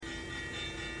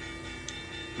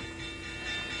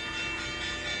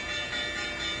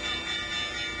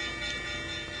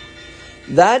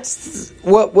That's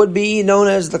what would be known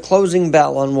as the closing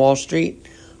bell on Wall Street.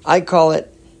 I call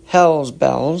it hell's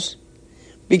bells,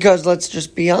 because let's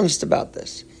just be honest about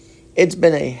this. It's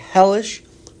been a hellish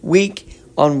week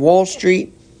on Wall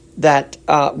Street that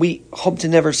we hope to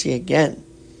never see again.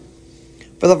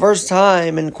 For the first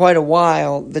time in quite a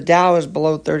while, the Dow is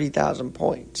below 30,000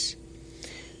 points.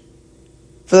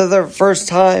 For the first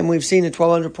time, we've seen a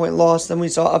 1,200-point loss. Then we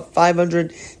saw a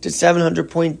 500 to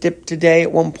 700-point dip today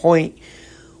at one point.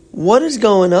 What is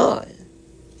going on?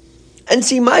 And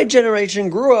see, my generation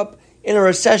grew up in a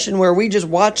recession where we just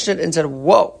watched it and said,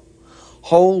 whoa,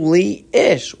 holy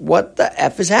ish, what the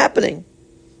F is happening?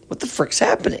 What the frick's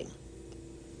happening?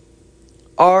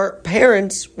 Our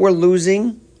parents were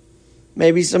losing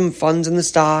maybe some funds in the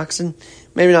stocks, and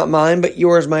maybe not mine, but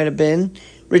yours might have been.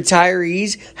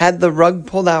 Retirees had the rug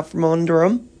pulled out from under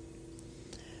them.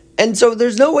 And so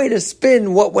there's no way to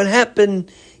spin what would happen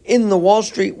in the Wall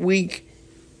Street week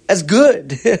as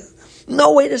good.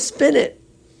 No way to spin it.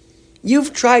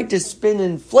 You've tried to spin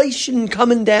inflation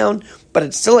coming down, but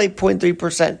it's still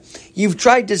 8.3%. You've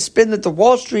tried to spin that the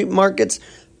Wall Street markets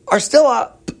are still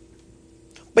up.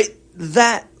 But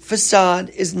that facade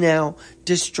is now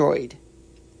destroyed.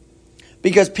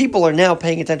 Because people are now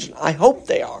paying attention, I hope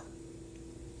they are,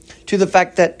 to the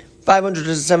fact that 500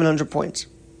 to 700 points.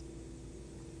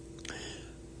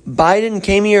 Biden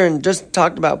came here and just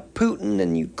talked about Putin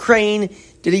and Ukraine.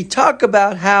 Did he talk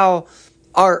about how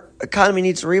our economy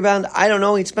needs to rebound? I don't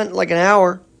know. He spent like an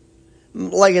hour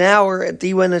at the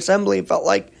UN Assembly, it felt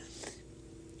like.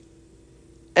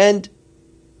 And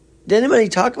did anybody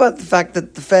talk about the fact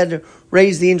that the Fed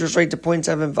raised the interest rate to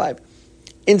 0.75?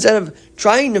 Instead of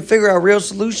trying to figure out real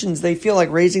solutions, they feel like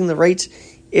raising the rates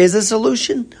is a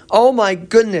solution. Oh my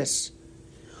goodness.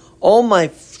 Oh my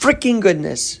freaking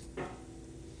goodness.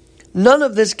 None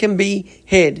of this can be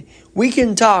hid. We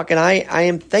can talk, and I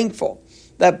am thankful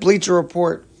that Bleacher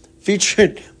Report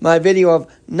featured my video of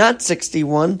not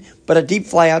 61, but a deep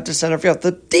fly out to center field,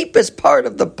 the deepest part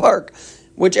of the park,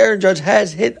 which Aaron Judge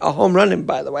has hit a home run in,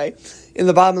 by the way, in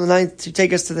the bottom of the ninth to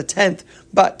take us to the 10th.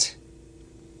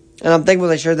 And I'm thankful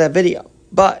they shared that video.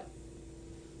 But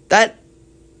that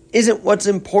isn't what's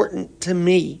important to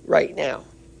me right now.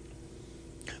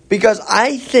 Because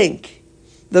I think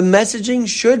the messaging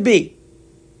should be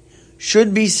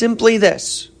simply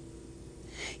this.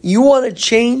 You want to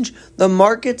change the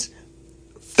market's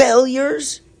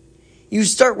failures? You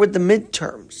start with the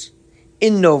midterms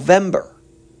in November.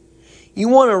 You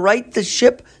want to right the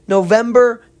ship?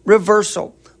 November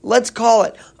reversal. Let's call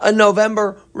it a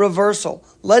November reversal.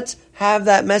 Let's have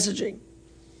that messaging.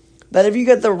 That if you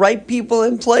get the right people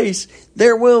in place,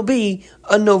 there will be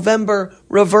a November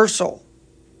reversal.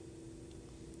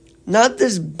 Not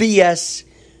this BS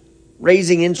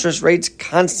raising interest rates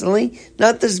constantly.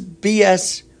 Not this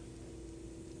BS,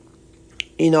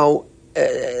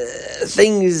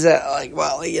 things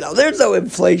there's no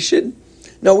inflation.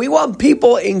 No, we want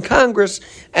people in Congress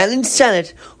and in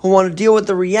Senate who want to deal with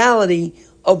the reality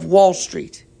of Wall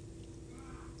Street.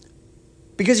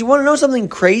 Because you want to know something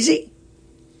crazy?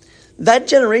 That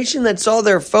generation that saw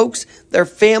their folks, their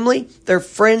family, their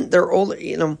friend, their older,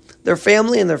 their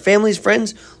family and their family's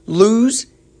friends lose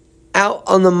out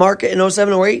on the market in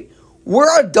 07, 08,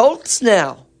 we're adults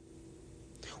now.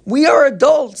 We are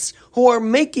adults who are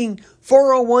making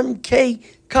 401k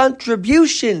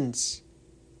contributions.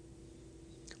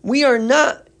 We are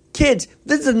not kids.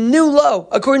 This is a new low,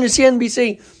 according to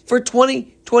CNBC, for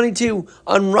 2022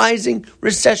 on rising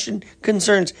recession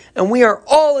concerns. And we are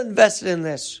all invested in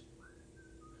this.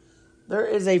 There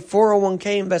is a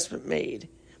 401k investment made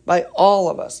by all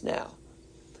of us now.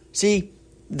 See,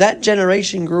 that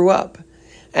generation grew up.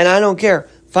 And I don't care,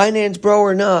 finance bro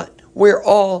or not, we're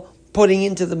all putting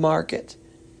into the market.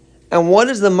 And what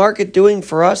is the market doing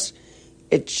for us?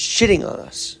 It's shitting on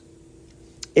us.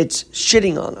 It's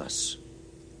shitting on us.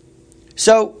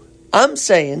 So I'm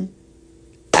saying,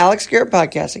 Alex Garrett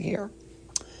Podcasting here.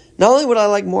 Not only would I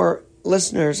like more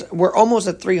listeners, we're almost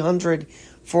at 300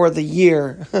 for the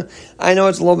year. I know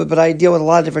it's a little bit, but I deal with a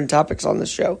lot of different topics on this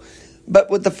show. But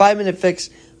with the 5-minute fix,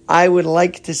 I would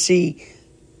like to see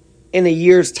in a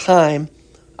year's time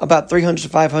about 300 to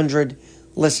 500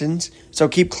 listens. So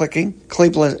keep clicking,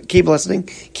 keep listening,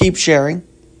 keep sharing,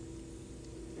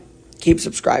 keep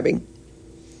subscribing.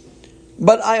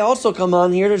 But I also come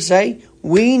on here to say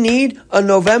we need a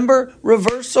November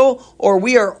reversal, or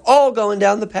we are all going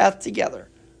down the path together.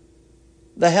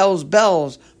 The hell's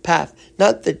bells path,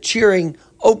 not the cheering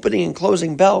opening and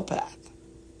closing bell path.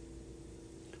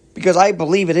 Because I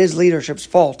believe it is leadership's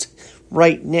fault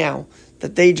right now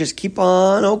that they just keep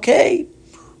on,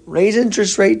 raise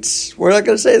interest rates. We're not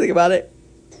going to say anything about it.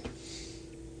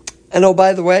 And oh,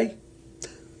 by the way,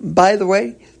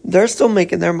 they're still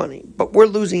making their money, but we're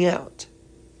losing out.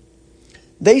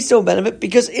 They still benefit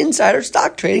because insider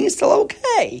stock trading is still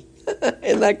okay.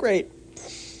 Isn't that great?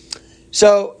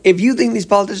 So if you think these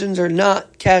politicians are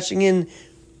not cashing in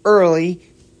early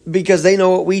because they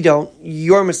know what we don't,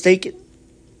 you're mistaken.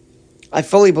 I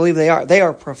fully believe they are. They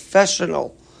are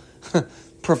professional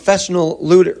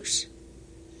looters.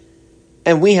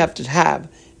 And we have to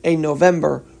have a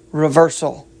November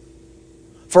reversal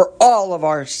for all of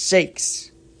our sakes.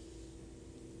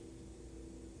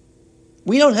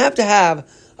 We don't have to have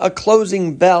a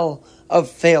closing bell of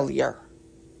failure.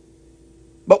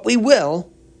 But we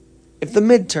will if the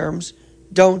midterms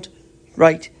don't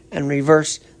right and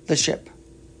reverse the ship.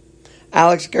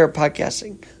 Alex Garrett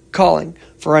Podcasting, calling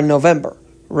for a November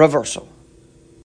reversal.